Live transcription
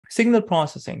Signal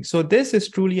processing. So this is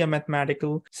truly a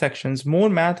mathematical sections, more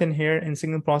math in here in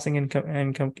signal processing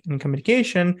and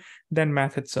communication than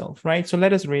math itself, right? So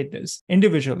let us rate this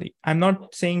individually. I'm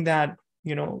not saying that,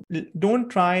 don't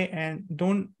try and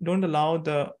don't allow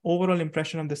the overall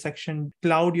impression of the section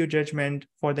cloud your judgment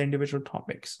for the individual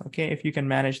topics. Okay, if you can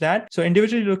manage that. So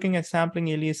individually looking at sampling,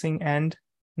 aliasing, and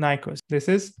Nyquist. This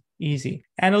is easy.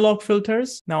 Analog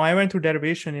filters. Now I went through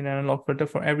derivation in analog filter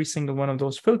for every single one of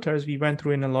those filters. We went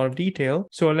through in a lot of detail.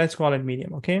 So let's call it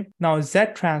medium. Okay. Now Z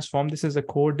transform. This is a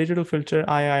core digital filter,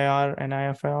 IIR and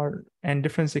IFR and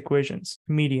difference equations.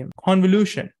 Medium.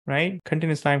 Convolution, right?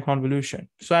 Continuous time convolution.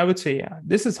 So I would say, yeah,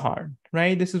 this is hard,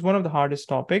 right? This is one of the hardest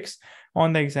topics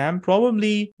on the exam,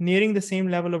 probably nearing the same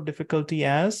level of difficulty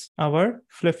as our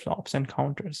flip-flops and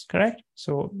counters, correct?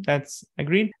 So that's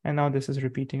agreed. And now this is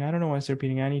repeating. I don't know why it's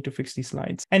repeating. I need to fix these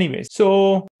slides. Anyways,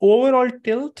 so overall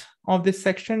tilt of this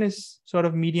section is sort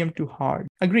of medium to hard.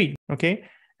 Agreed, okay?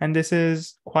 And this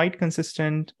is quite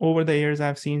consistent. Over the years,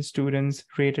 I've seen students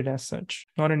rated as such.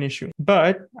 Not an issue.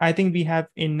 But I think we have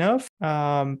enough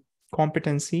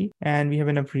competency and we have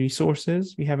enough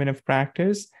resources. We have enough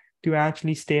practice to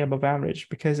actually stay above average,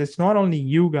 because it's not only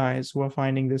you guys who are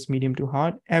finding this medium to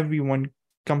hard. Everyone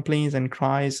complains and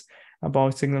cries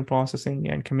about signal processing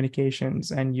and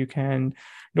communications. And you can,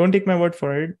 don't take my word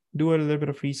for it, do a little bit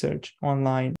of research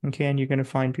online, okay? And you're going to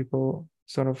find people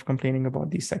sort of complaining about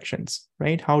these sections,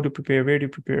 right? How to prepare, where to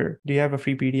prepare, do you have a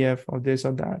free PDF of this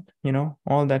or that,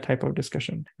 all that type of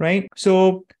discussion, right?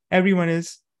 So everyone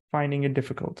is finding it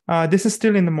difficult. This is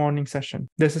still in the morning session.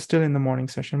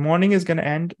 Morning is going to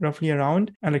end roughly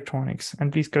around electronics. And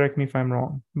please correct me if I'm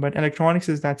wrong. But electronics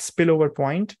is that spillover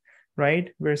point, right?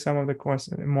 Where some of the course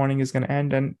morning is going to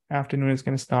end and afternoon is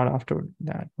going to start after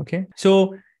that. Okay.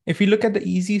 So if we look at the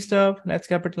easy stuff, let's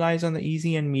capitalize on the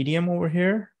easy and medium over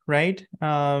here, right?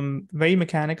 Very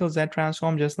mechanical Z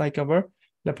transform, just like our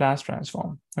Laplace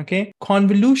transform. Okay.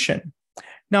 Convolution.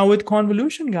 Now with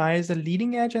convolution, guys, the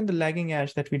leading edge and the lagging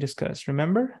edge that we discussed,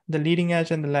 remember the leading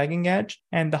edge and the lagging edge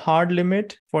and the hard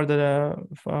limit for the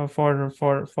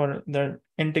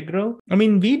integral. I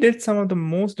mean, we did some of the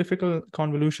most difficult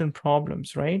convolution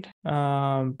problems, right?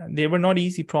 They were not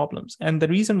easy problems. And the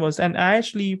reason was, and I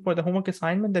actually, for the homework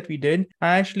assignment that we did,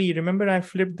 I actually remember I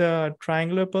flipped the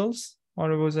triangular pulse, or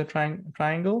it was a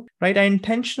triangle, right? I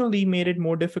intentionally made it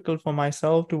more difficult for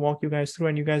myself to walk you guys through,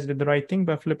 and you guys did the right thing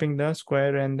by flipping the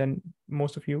square, and then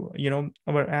most of you,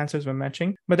 our answers were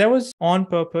matching. But that was on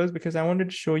purpose because I wanted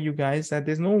to show you guys that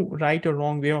there's no right or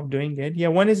wrong way of doing it. Yeah,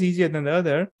 one is easier than the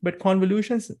other, but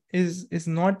convolutions is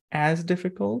not as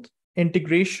difficult.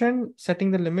 Integration,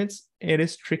 setting the limits, it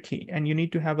is tricky, and you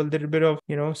need to have a little bit of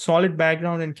solid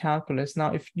background in calculus.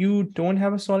 Now if you don't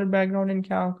have a solid background in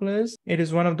calculus, it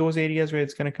is one of those areas where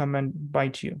it's going to come and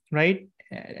bite you, right?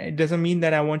 It doesn't mean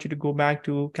that I want you to go back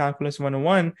to calculus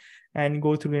 101 and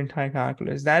go through the entire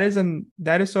calculus. That is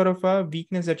sort of a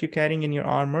weakness that you're carrying in your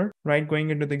armor, right,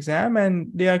 going into the exam. And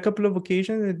there are a couple of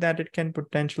occasions that it can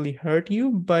potentially hurt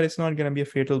you, but it's not going to be a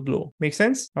fatal blow. Make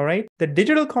sense? All right. The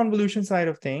digital convolution side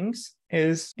of things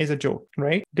is a joke,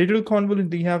 right? Digital convolution,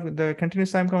 you have the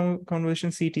continuous time convolution,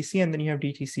 CTC, and then you have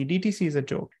DTC. DTC is a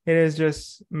joke. It is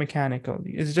just mechanical.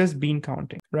 It's just bean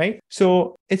counting, right?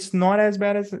 So it's not as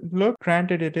bad as it looks.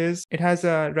 Granted, it has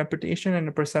a reputation and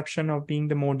a perception of being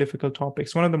the more difficult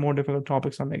topics, one of the more difficult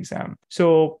topics on the exam.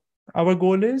 So our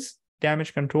goal is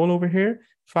damage control over here.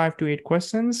 5 to 8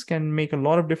 questions can make a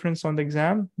lot of difference on the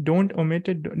exam. Don't omit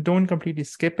it. Don't completely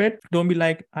skip it. Don't be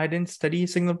like, I didn't study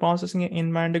signal processing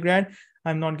in my undergrad,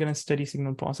 I'm not going to study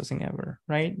signal processing ever,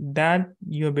 right? That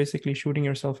you're basically shooting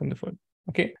yourself in the foot.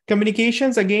 Okay.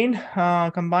 Communications, again,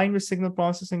 combined with signal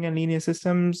processing and linear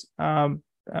systems,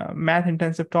 math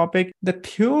intensive topic. The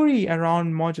theory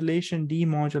around modulation,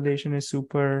 demodulation is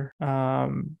super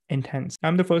intense.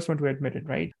 I'm the first one to admit it,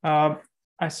 right?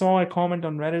 I saw a comment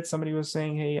on Reddit. Somebody was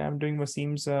saying, hey, I'm doing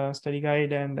Wasim's study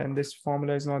guide and this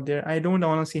formula is not there. I don't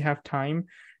honestly have time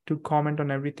to comment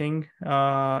on everything,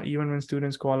 even when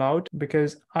students call out,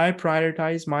 because I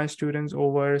prioritize my students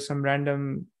over some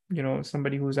random,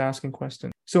 somebody who's asking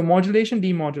questions. So modulation,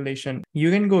 demodulation, you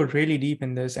can go really deep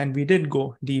in this. And we did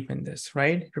go deep in this,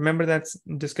 right? Remember that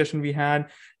discussion we had,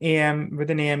 AM,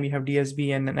 within AM, you have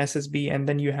DSB and then SSB, and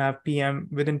then you have PM,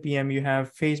 within PM, you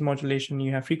have phase modulation,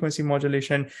 you have frequency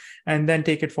modulation, and then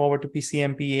take it forward to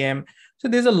PCM, PAM. So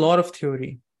there's a lot of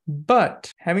theory.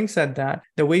 But having said that,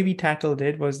 the way we tackled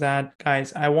it was that,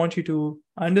 guys, I want you to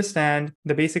understand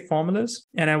the basic formulas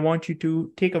and I want you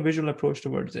to take a visual approach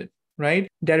towards it. right?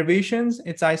 Derivations,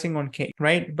 it's icing on cake,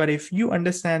 right? But if you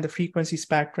understand the frequency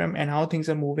spectrum and how things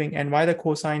are moving and why the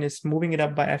cosine is moving it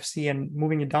up by FC and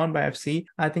moving it down by FC,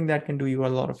 I think that can do you a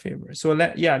lot of favor. So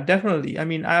yeah, definitely. I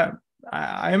mean,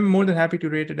 I'm more than happy to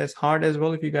rate it as hard as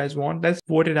well if you guys want. Let's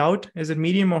vote it out. Is it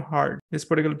medium or hard? This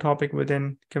particular topic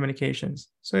within communications.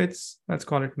 So let's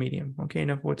call it medium. Okay,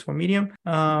 enough votes for medium.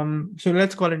 So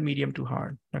let's call it medium to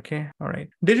hard. Okay, all right.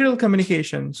 Digital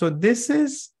communication. So this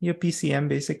is your PCM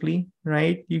basically,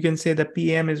 right? You can say that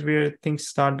PM is where things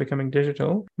start becoming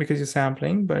digital because you're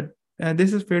sampling, but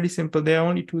this is fairly simple. There are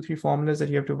only 2-3 formulas that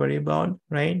you have to worry about,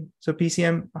 right? So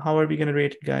PCM, how are we going to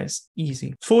rate it, guys?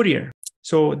 Easy. Fourier.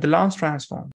 So the Laurent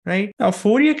transform, right? Now,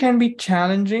 Fourier can be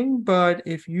challenging, but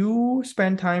if you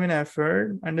spend time and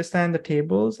effort, understand the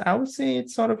tables, I would say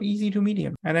it's sort of easy to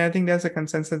medium. And I think that's a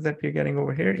consensus that we're getting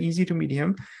over here, easy to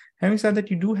medium. Having said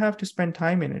that, you do have to spend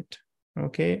time in it.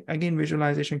 Okay, again,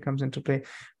 visualization comes into play.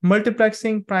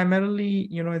 Multiplexing, primarily,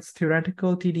 it's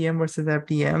theoretical, TDM versus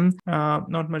FDM.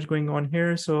 Not much going on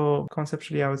here. So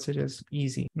conceptually, I would suggest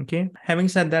easy. Okay, having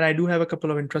said that, I do have a couple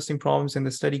of interesting problems in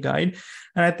the study guide.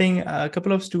 And I think a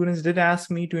couple of students did ask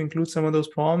me to include some of those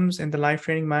problems in the live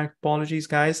training. My apologies,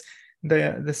 guys.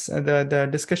 The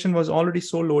discussion was already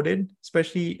so loaded,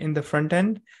 especially in the front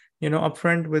end.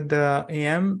 Upfront with the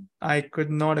AM, I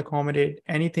could not accommodate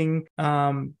anything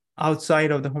outside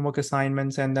of the homework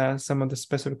assignments and some of the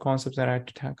specific concepts that I had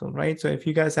to tackle, right? So if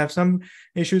you guys have some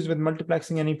issues with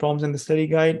multiplexing, any problems in the study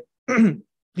guide,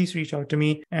 please reach out to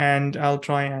me and I'll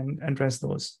try and address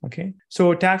those, okay?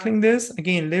 So tackling this,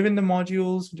 again, live in the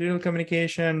modules, digital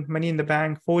communication, money in the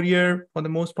bank, Fourier, for the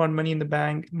most part, money in the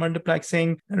bank,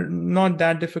 multiplexing, not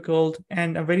that difficult,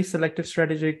 and a very selective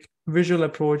strategic visual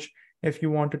approach if you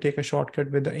want to take a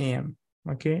shortcut with the AM,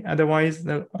 okay? Otherwise,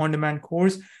 the on-demand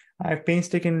course, I've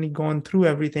painstakingly gone through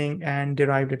everything and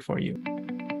derived it for you.